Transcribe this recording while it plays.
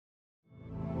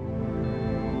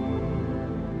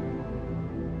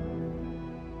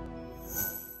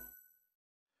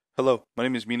Hello, my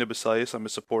name is Mina Basayas. I'm a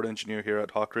support engineer here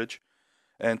at Hawkridge,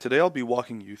 and today I'll be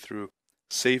walking you through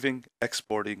saving,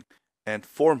 exporting, and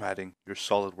formatting your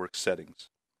SolidWorks settings.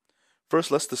 First,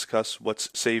 let's discuss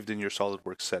what's saved in your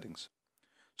SolidWorks settings.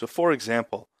 So for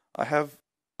example, I have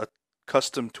a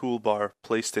custom toolbar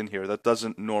placed in here that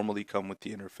doesn't normally come with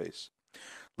the interface.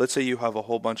 Let's say you have a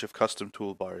whole bunch of custom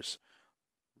toolbars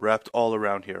wrapped all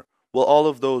around here. Well, all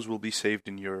of those will be saved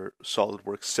in your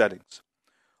SolidWorks settings.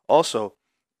 Also,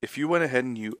 if you went ahead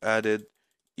and you added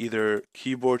either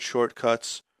keyboard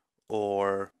shortcuts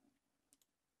or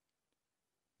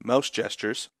mouse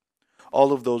gestures,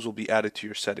 all of those will be added to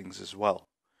your settings as well.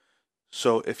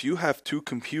 So if you have two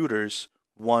computers,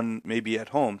 one maybe at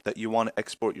home, that you want to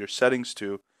export your settings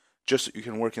to, just so you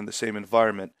can work in the same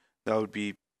environment, that would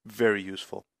be very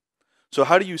useful. So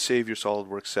how do you save your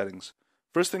SolidWorks settings?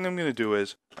 First thing I'm going to do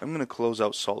is I'm going to close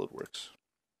out SolidWorks.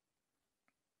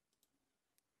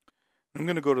 I'm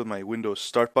going to go to my Windows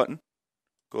Start button,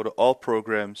 go to All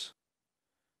Programs,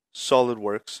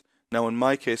 SolidWorks. Now in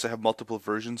my case I have multiple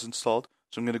versions installed,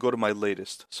 so I'm going to go to my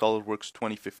latest, SolidWorks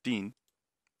 2015,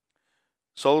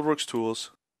 SolidWorks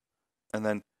Tools, and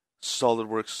then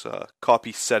SolidWorks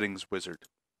Copy Settings Wizard.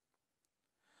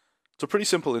 It's a pretty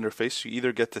simple interface. You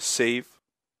either get to save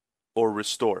or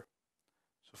restore.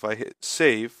 So if I hit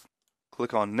save,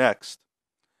 click on next,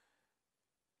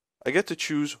 I get to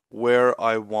choose where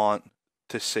I want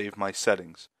to save my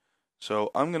settings.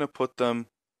 So I'm going to put them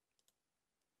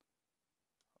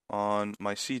on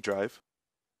my C drive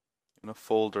in a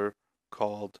folder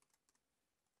called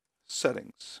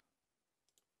Settings.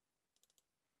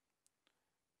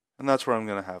 And that's where I'm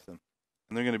going to have them.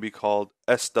 And they're going to be called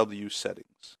SW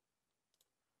Settings.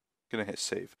 I'm going to hit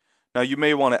save. Now you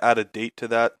may want to add a date to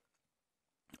that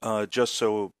just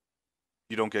so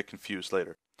you don't get confused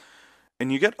later.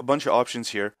 And you get a bunch of options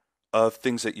here of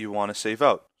things that you want to save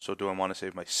out. So do I want to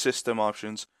save my system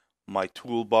options, my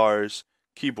toolbars,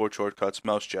 keyboard shortcuts,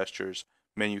 mouse gestures,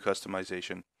 menu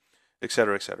customization,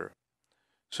 etc., etc.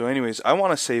 So anyways, I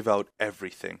want to save out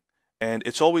everything. And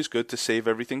it's always good to save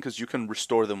everything because you can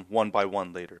restore them one by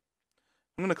one later.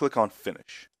 I'm going to click on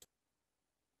Finish.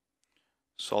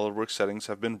 SolidWorks settings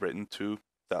have been written to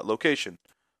that location.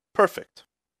 Perfect.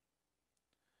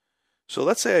 So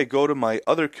let's say I go to my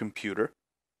other computer.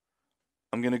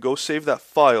 I'm going to go save that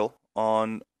file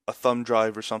on a thumb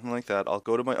drive or something like that. I'll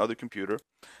go to my other computer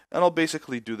and I'll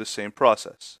basically do the same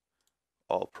process.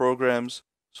 All Programs,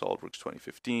 SolidWorks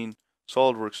 2015,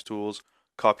 SolidWorks Tools,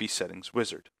 Copy Settings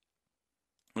Wizard.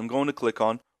 I'm going to click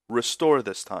on Restore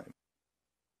this time.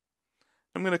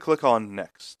 I'm going to click on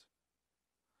Next.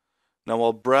 Now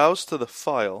I'll browse to the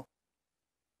file,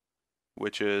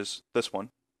 which is this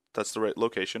one. That's the right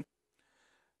location.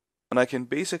 And I can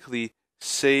basically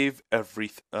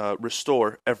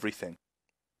restore everything.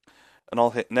 And I'll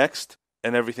hit next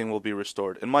and everything will be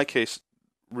restored. In my case,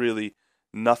 really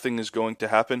nothing is going to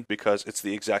happen because it's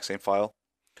the exact same file.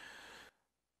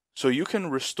 So you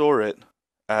can restore it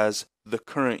as the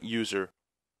current user.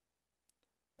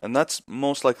 And that's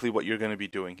most likely what you're going to be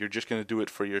doing. You're just going to do it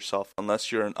for yourself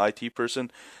unless you're an IT person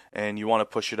and you want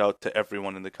to push it out to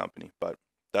everyone in the company. But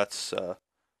that's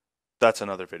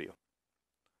another video.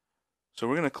 So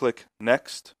we're going to click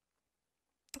Next,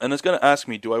 and it's going to ask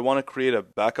me, do I want to create a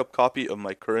backup copy of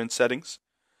my current settings?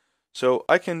 So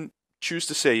I can choose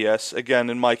to say yes. Again,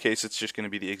 in my case, it's just going to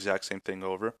be the exact same thing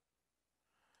over.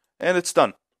 And it's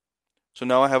done. So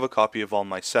now I have a copy of all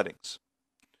my settings.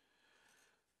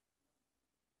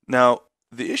 Now,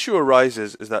 the issue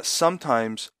arises is that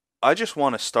sometimes I just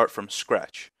want to start from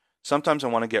scratch. Sometimes I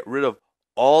want to get rid of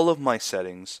all of my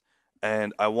settings,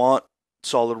 and I want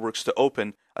SolidWorks to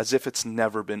open as if it's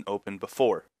never been opened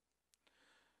before.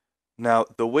 Now,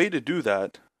 the way to do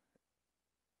that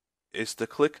is to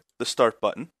click the Start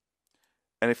button,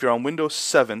 and if you're on Windows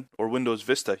 7 or Windows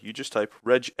Vista, you just type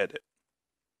regedit.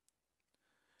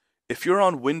 If you're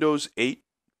on Windows 8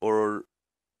 or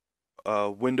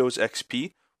Windows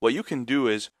XP, what you can do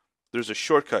is there's a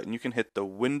shortcut, and you can hit the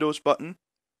Windows button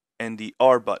and the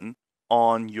R button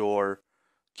on your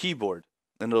keyboard,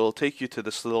 and it'll take you to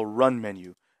this little Run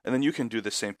menu. And then you can do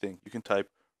the same thing. You can type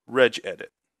regedit,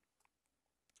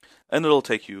 and it'll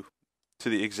take you to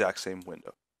the exact same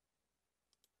window.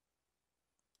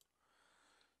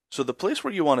 So the place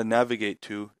where you want to navigate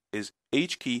to is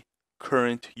H key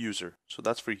current user. So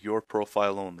that's for your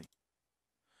profile only.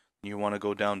 You want to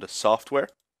go down to Software,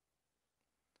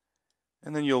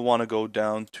 and then you'll want to go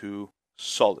down to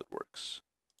SolidWorks.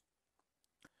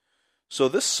 So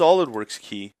this SolidWorks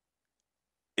key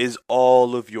is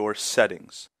all of your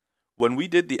settings. When we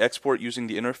did the export using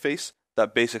the interface,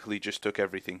 that basically just took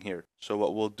everything here. So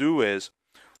what we'll do is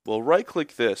We'll right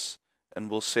click this and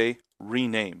we'll say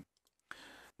rename.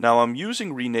 Now I'm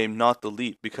using rename, not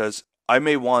delete, because I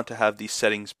may want to have these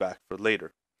settings back for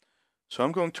later. So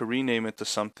I'm going to rename it to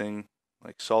something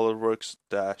like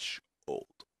SolidWorks-old.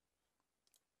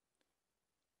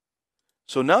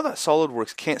 So now that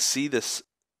SolidWorks can't see this,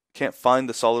 can't find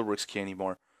the SolidWorks key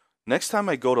anymore, next time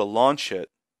I go to launch it,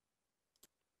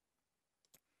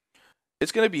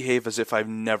 it's going to behave as if I've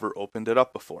never opened it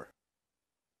up before.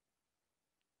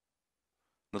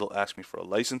 It'll ask me for a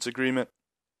license agreement.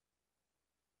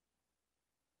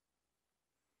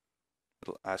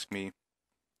 It'll ask me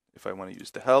if I want to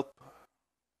use the help.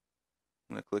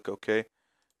 I'm going to click OK.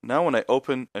 Now when I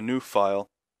open a new file,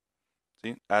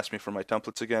 see, ask me for my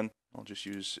templates again. I'll just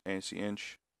use ANSI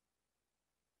inch.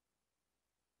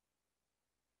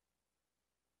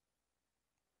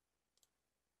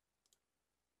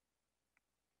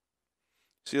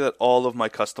 See that all of my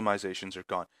customizations are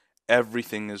gone.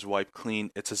 Everything is wiped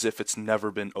clean. It's as if it's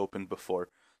never been opened before.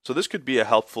 So this could be a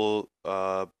helpful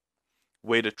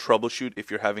way to troubleshoot if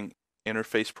you're having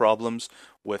interface problems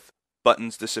with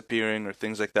buttons disappearing or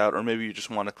things like that, or maybe you just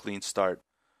want a clean start.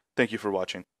 Thank you for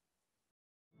watching.